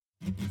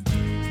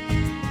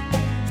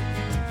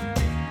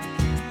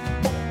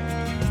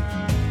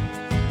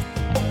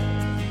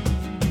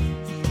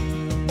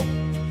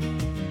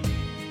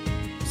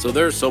So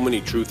there are so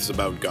many truths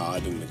about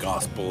God and the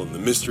gospel and the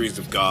mysteries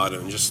of God,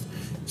 and just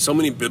so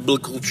many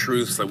biblical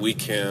truths that we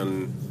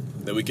can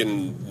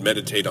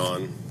meditate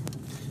on,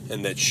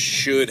 and that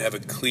should have a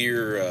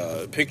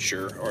clear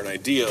picture or an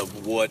idea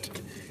of what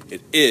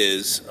it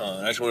is.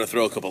 I just want to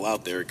throw a couple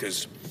out there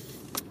because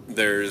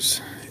there's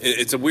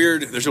a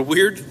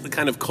weird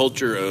kind of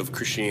culture of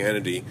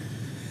Christianity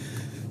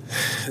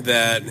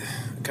that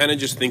kind of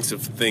just thinks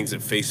of things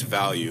at face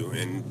value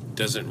and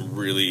doesn't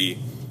really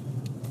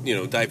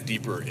dive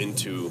deeper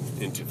into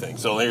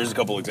things. So here's a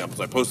couple examples.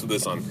 I posted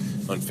this on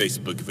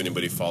Facebook. If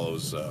anybody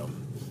follows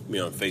me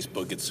on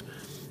Facebook, it's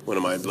one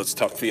of my Let's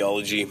Talk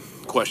Theology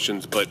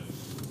questions. But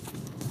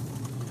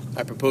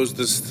I proposed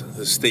this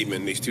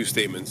statement, these two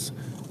statements.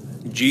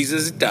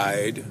 Jesus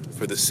died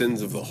for the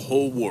sins of the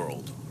whole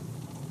world.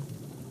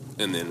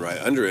 And then right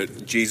under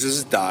it,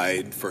 Jesus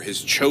died for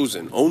his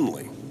chosen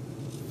only.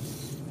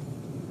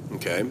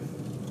 Okay?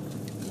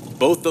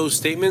 Both those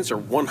statements are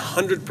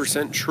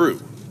 100%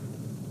 true.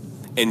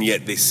 And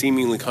yet they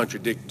seemingly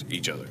contradict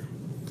each other.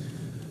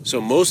 So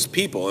most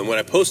people, and when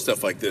I post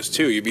stuff like this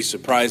too, you'd be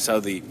surprised how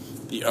the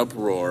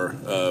uproar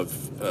of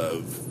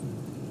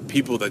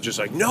people that just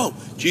like, no,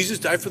 Jesus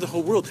died for the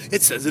whole world.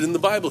 It says it in the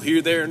Bible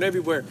here, there, and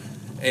everywhere.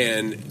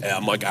 And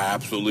I'm like, I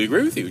absolutely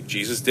agree with you.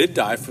 Jesus did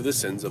die for the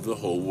sins of the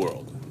whole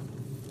world.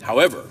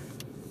 However,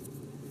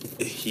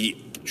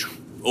 he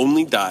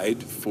only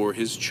died for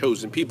his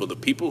chosen people, the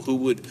people who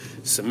would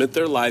submit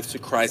their lives to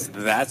Christ.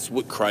 That's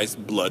what Christ's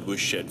blood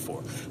was shed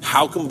for.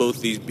 How can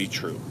both these be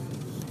true?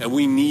 And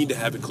we need to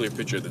have a clear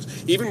picture of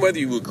this. Even whether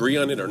you agree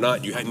on it or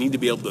not, you need to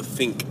be able to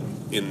think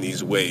in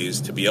these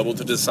ways to be able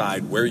to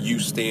decide where you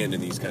stand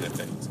in these kind of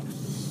things.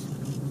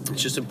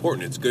 It's just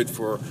important. It's good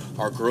for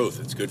our growth.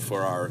 It's good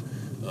for our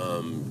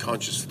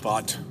conscious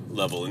thought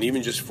level, and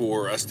even just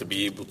for us to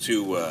be able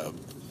to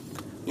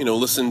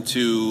listen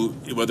to,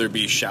 whether it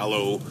be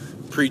shallow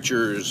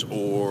preachers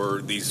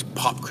or these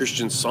pop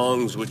Christian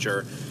songs, which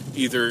are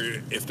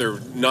either, if they're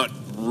not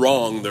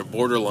wrong, they're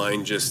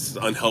borderline just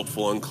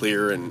unhelpful,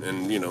 unclear,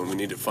 and we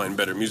need to find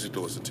better music to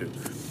listen to.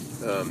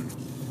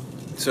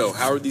 So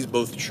how are these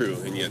both true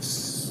and yet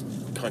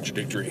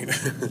contradictory?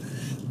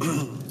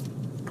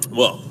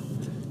 Well,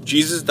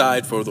 Jesus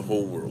died for the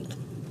whole world,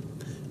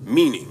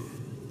 meaning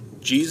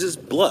Jesus'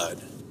 blood,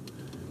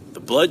 the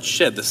blood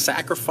shed, the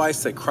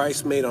sacrifice that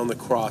Christ made on the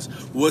cross,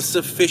 was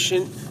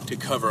sufficient to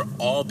cover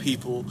all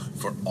people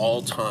for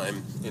all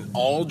time in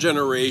all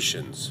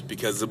generations,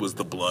 because it was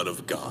the blood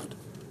of God.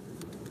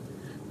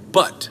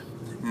 But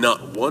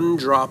not one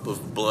drop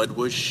of blood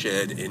was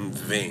shed in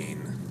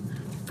vain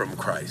from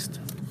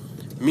Christ.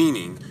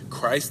 Meaning,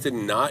 Christ did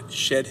not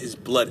shed his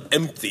blood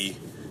empty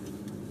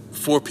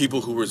for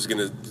people who were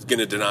going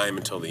to deny him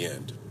until the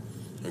end.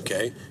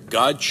 Okay?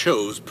 God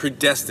chose,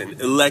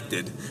 predestined,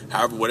 elected,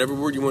 however, whatever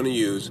word you want to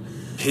use,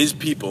 his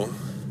people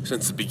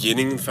since the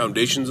beginning and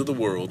foundations of the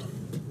world,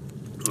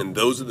 and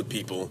those are the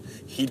people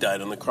he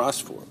died on the cross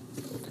for.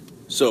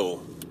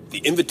 So, the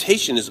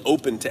invitation is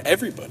open to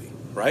everybody,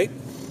 right?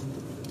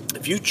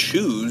 If you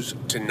choose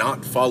to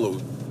not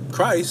follow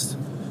Christ,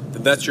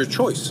 then that's your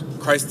choice.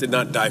 Christ did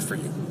not die for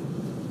you.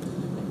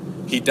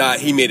 He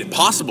made it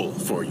possible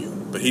for you,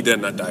 but he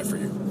did not die for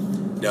you.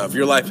 Now, if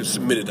your life is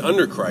submitted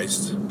under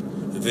Christ,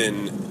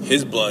 then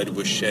his blood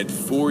was shed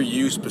for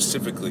you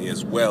specifically,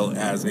 as well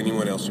as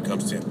anyone else who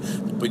comes to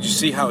him. But you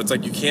see how it's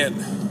like you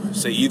can't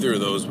say either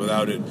of those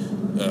without it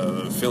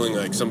feeling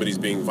like somebody's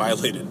being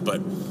violated.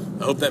 But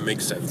I hope that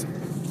makes sense.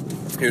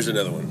 Here's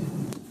another one.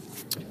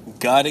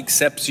 God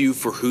accepts you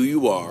for who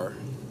you are.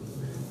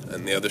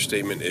 And the other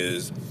statement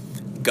is,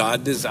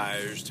 God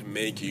desires to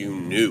make you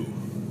new.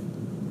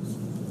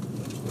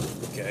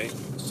 Okay?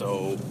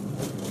 So,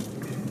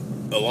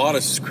 a lot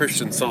of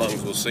Christian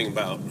songs will sing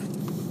about,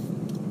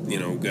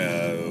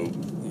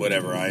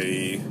 whatever,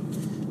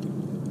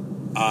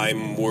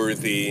 I'm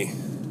worthy,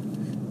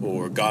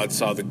 or God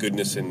saw the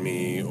goodness in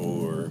me,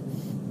 or,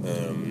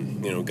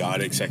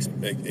 God accepts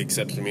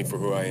me for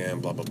who I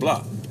am, blah, blah,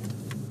 blah.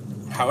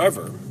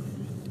 However,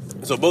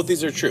 so both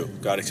these are true.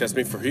 God accepts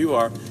me for who you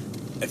are,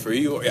 and for who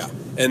you are, yeah.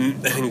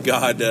 And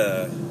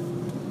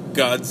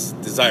God's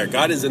desire.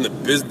 God is in the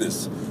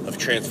business of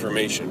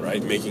transformation,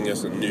 right? Making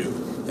us anew.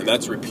 And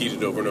that's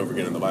repeated over and over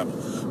again in the Bible.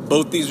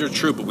 Both these are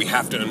true, but we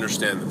have to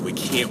understand that we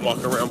can't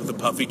walk around with the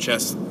puffy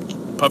chest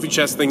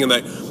thinking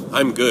that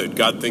I'm good.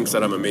 God thinks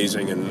that I'm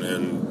amazing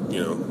and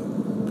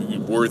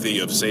worthy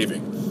of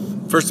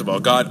saving. First of all,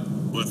 God,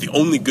 the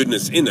only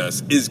goodness in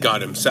us is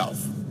God himself.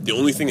 The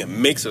only thing that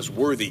makes us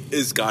worthy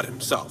is God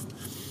himself.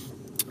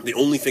 The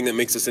only thing that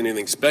makes us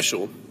anything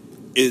special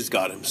is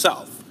God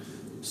himself.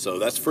 So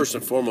that's first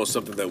and foremost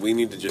something that we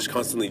need to just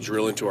constantly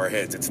drill into our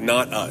heads. It's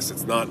not us.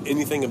 It's not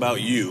anything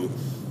about you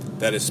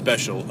that is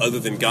special, other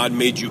than God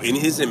made you in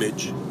his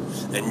image,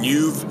 and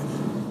you've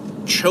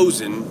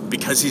chosen,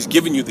 because he's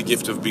given you the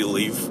gift of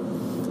belief,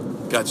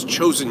 God's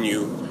chosen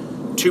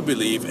you to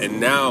believe, and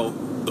now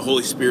the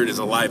Holy Spirit is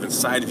alive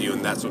inside of you,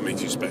 and that's what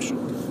makes you special.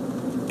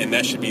 And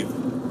that should be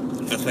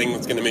the thing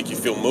that's going to make you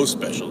feel most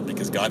special,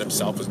 because God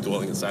himself is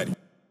dwelling inside of you.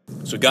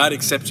 So God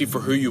accepts you for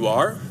who you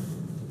are.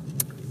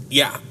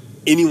 Yeah,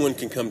 anyone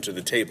can come to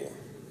the table.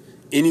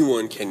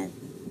 Anyone can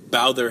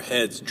bow their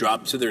heads,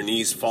 drop to their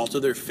knees, fall to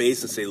their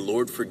face and say,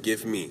 Lord,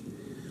 forgive me.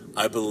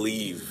 I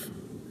believe.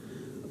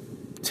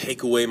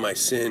 Take away my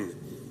sin.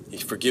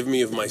 Forgive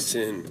me of my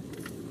sin.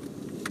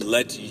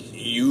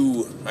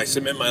 I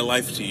submit my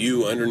life to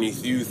you,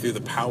 underneath you, through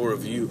the power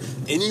of you.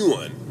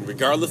 Anyone,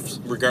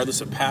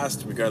 regardless of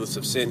past, regardless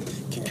of sin,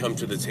 can come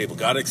to the table.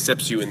 God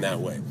accepts you in that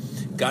way.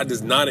 God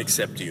does not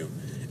accept you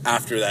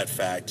after that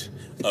fact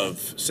of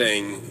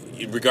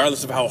saying,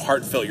 regardless of how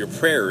heartfelt your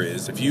prayer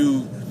is, if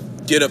you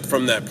get up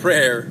from that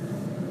prayer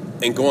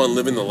and go on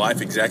living the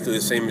life exactly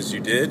the same as you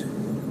did,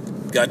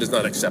 God does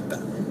not accept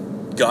that.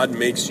 God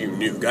makes you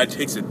new. God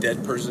takes a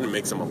dead person and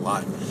makes him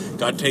alive.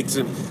 God takes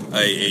him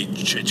a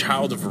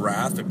child of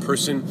wrath, a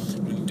person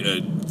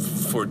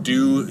for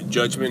due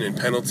judgment and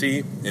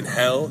penalty in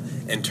hell,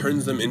 and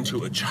turns them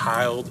into a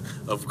child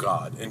of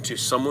God, into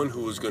someone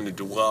who is going to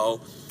dwell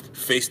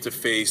face to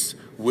face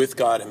with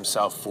God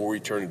himself for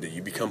eternity.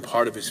 You become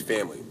part of his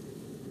family.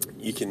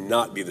 You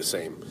cannot be the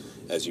same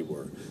as you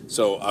were.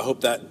 So I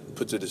hope that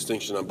puts a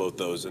distinction on both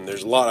those. And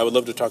there's a lot. I would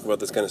love to talk about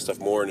this kind of stuff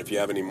more. And if you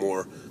have any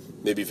more,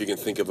 maybe if you can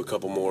think of a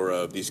couple more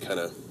of these kind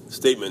of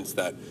statements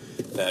that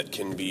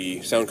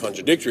can sound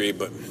contradictory,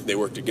 but they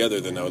work together,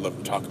 then I would love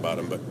to talk about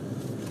them. But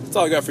that's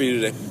all I got for you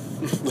today.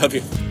 Love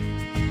you.